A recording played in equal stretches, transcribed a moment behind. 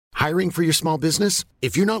Hiring for your small business?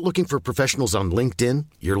 If you're not looking for professionals on LinkedIn,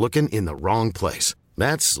 you're looking in the wrong place.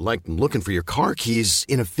 That's like looking for your car keys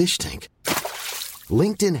in a fish tank.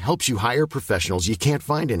 LinkedIn helps you hire professionals you can't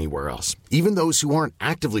find anywhere else, even those who aren't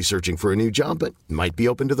actively searching for a new job but might be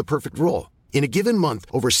open to the perfect role. In a given month,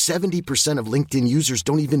 over 70% of LinkedIn users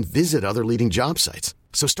don't even visit other leading job sites.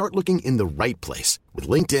 So start looking in the right place. With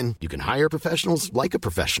LinkedIn, you can hire professionals like a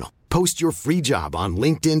professional. Post your free job on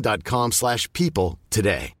linkedin.com/people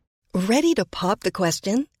today. Ready to pop the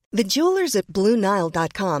question? The jewelers at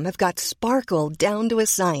BlueNile.com have got sparkle down to a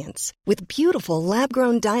science with beautiful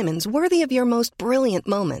lab-grown diamonds worthy of your most brilliant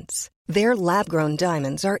moments. Their lab-grown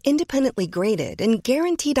diamonds are independently graded and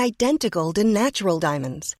guaranteed identical to natural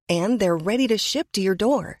diamonds, and they're ready to ship to your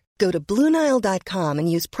door. Go to BlueNile.com and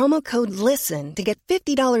use promo code LISTEN to get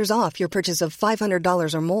 $50 off your purchase of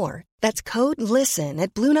 $500 or more. That's code LISTEN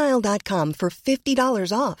at BlueNile.com for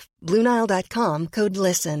 $50 off. BlueNile.com, code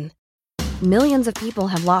LISTEN. Millions of people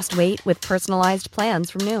have lost weight with personalized plans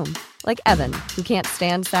from Noom. Like Evan, who can't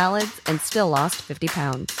stand salads and still lost 50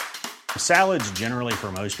 pounds. Salads generally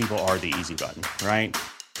for most people are the easy button, right?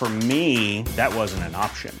 For me, that wasn't an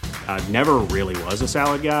option. I never really was a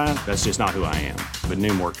salad guy. That's just not who I am. But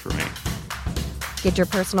Noom worked for me. Get your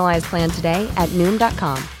personalized plan today at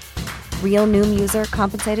Noom.com. Real Noom user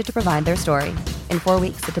compensated to provide their story. In 4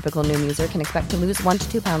 weeks, the typical Noom user can expect to lose 1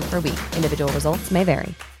 to 2 pounds per week. Individual results may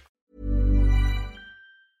vary.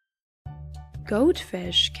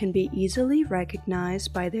 Goatfish can be easily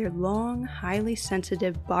recognized by their long, highly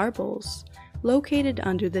sensitive barbels located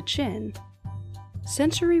under the chin.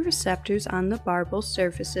 Sensory receptors on the barbel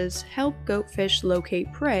surfaces help goatfish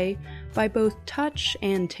locate prey by both touch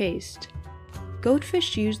and taste.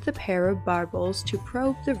 Goatfish use the pair of barbels to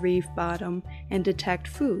probe the reef bottom and detect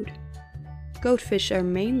food. Goatfish are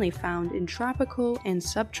mainly found in tropical and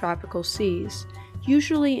subtropical seas,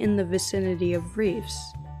 usually in the vicinity of reefs.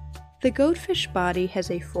 The goatfish body has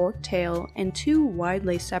a forked tail and 2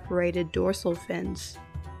 widely separated dorsal fins.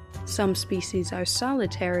 Some species are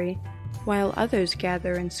solitary, while others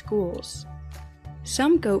gather in schools.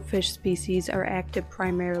 Some goatfish species are active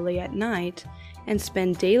primarily at night and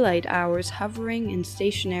spend daylight hours hovering in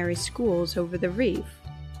stationary schools over the reef.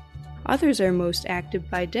 Others are most active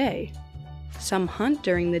by day. Some hunt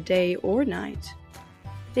during the day or night.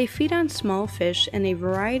 They feed on small fish and a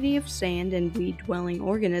variety of sand and weed-dwelling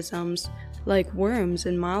organisms, like worms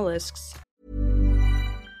and mollusks.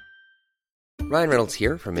 Ryan Reynolds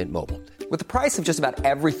here from Mint Mobile. With the price of just about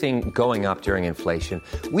everything going up during inflation,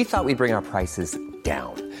 we thought we'd bring our prices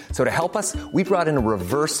down. So to help us, we brought in a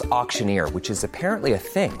reverse auctioneer, which is apparently a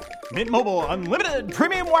thing. Mint Mobile Unlimited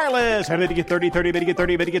Premium Wireless. How to get 30, 30, bit to get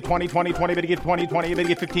 30, bit to get 20, 20, 20, bit to get 20, 20, bit to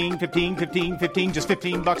get 15, 15, 15, 15, just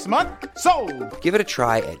 $15 a month? Sold! Give it a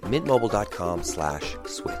try at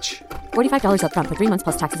mintmobile.com/switch. $45 up front for 3 months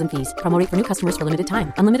plus taxes and fees. Promo rate for new customers for limited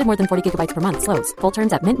time. Unlimited more than 40 gigabytes per month. Slows full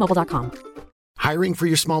terms at mintmobile.com. Hiring for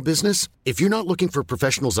your small business? If you're not looking for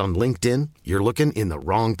professionals on LinkedIn, you're looking in the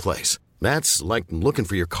wrong place. That's like looking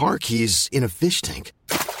for your car keys in a fish tank.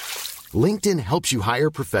 LinkedIn helps you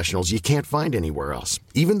hire professionals you can't find anywhere else,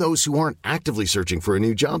 even those who aren't actively searching for a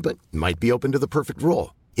new job but might be open to the perfect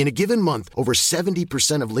role. In a given month, over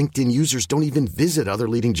 70% of LinkedIn users don't even visit other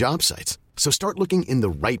leading job sites. So start looking in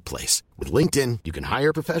the right place. With LinkedIn, you can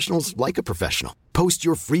hire professionals like a professional. Post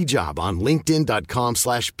your free job on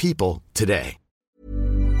linkedin.com/people today.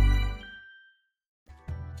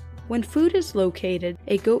 When food is located,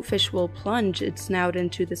 a goatfish will plunge its snout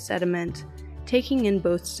into the sediment, taking in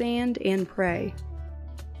both sand and prey.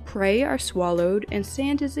 Prey are swallowed and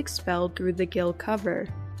sand is expelled through the gill cover.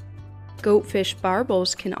 Goatfish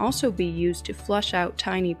barbels can also be used to flush out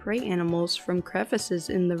tiny prey animals from crevices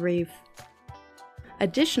in the reef.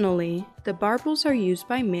 Additionally, the barbels are used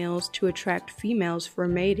by males to attract females for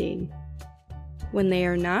mating. When they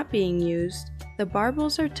are not being used, the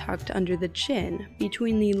barbels are tucked under the chin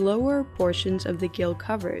between the lower portions of the gill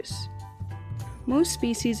covers. Most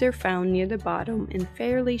species are found near the bottom in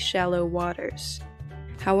fairly shallow waters.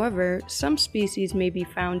 However, some species may be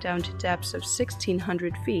found down to depths of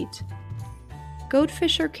 1,600 feet.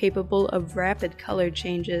 Goatfish are capable of rapid color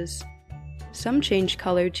changes. Some change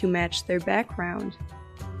color to match their background.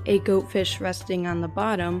 A goatfish resting on the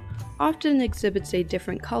bottom often exhibits a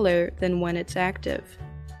different color than when it's active.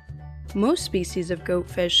 Most species of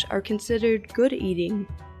goatfish are considered good eating.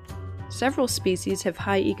 Several species have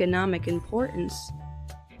high economic importance.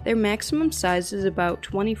 Their maximum size is about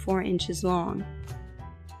 24 inches long.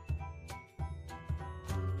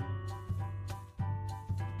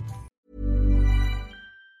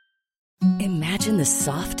 Imagine the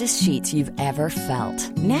softest sheets you've ever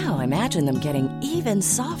felt. Now imagine them getting even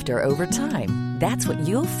softer over time. That's what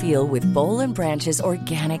you'll feel with Boll & Branch's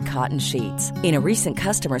organic cotton sheets. In a recent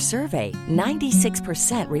customer survey,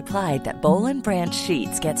 96% replied that Boll & Branch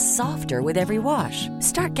sheets get softer with every wash.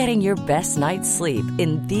 Start getting your best night's sleep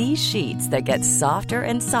in these sheets that get softer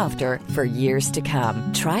and softer for years to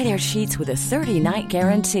come. Try their sheets with a 30-night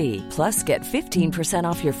guarantee. Plus, get 15%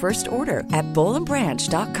 off your first order at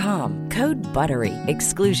bollandbranch.com. Code BUTTERY.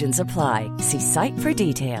 Exclusions apply. See site for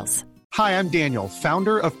details. Hi, I'm Daniel,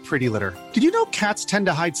 founder of Pretty Litter. Did you know cats tend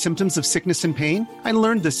to hide symptoms of sickness and pain? I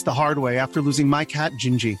learned this the hard way after losing my cat,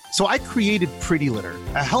 Gingy. So I created Pretty Litter,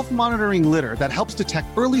 a health monitoring litter that helps detect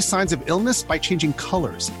early signs of illness by changing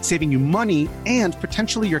colors, saving you money and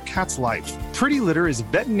potentially your cat's life. Pretty Litter is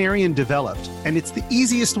veterinarian developed, and it's the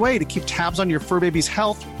easiest way to keep tabs on your fur baby's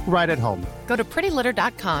health right at home. Go to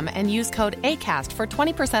prettylitter.com and use code ACAST for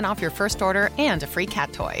 20% off your first order and a free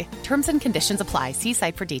cat toy. Terms and conditions apply. See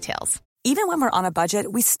site for details. Even when we're on a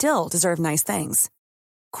budget, we still deserve nice things.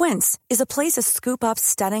 Quince is a place to scoop up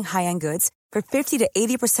stunning high-end goods for 50 to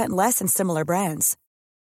 80% less than similar brands.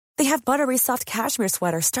 They have buttery soft cashmere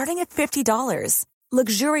sweaters starting at $50,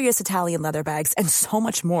 luxurious Italian leather bags, and so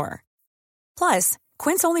much more. Plus,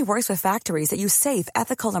 Quince only works with factories that use safe,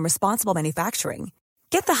 ethical, and responsible manufacturing.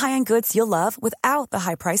 Get the high-end goods you'll love without the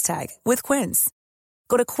high price tag with Quince.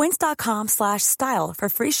 Go to quince.com/style for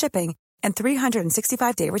free shipping and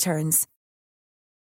 365-day returns.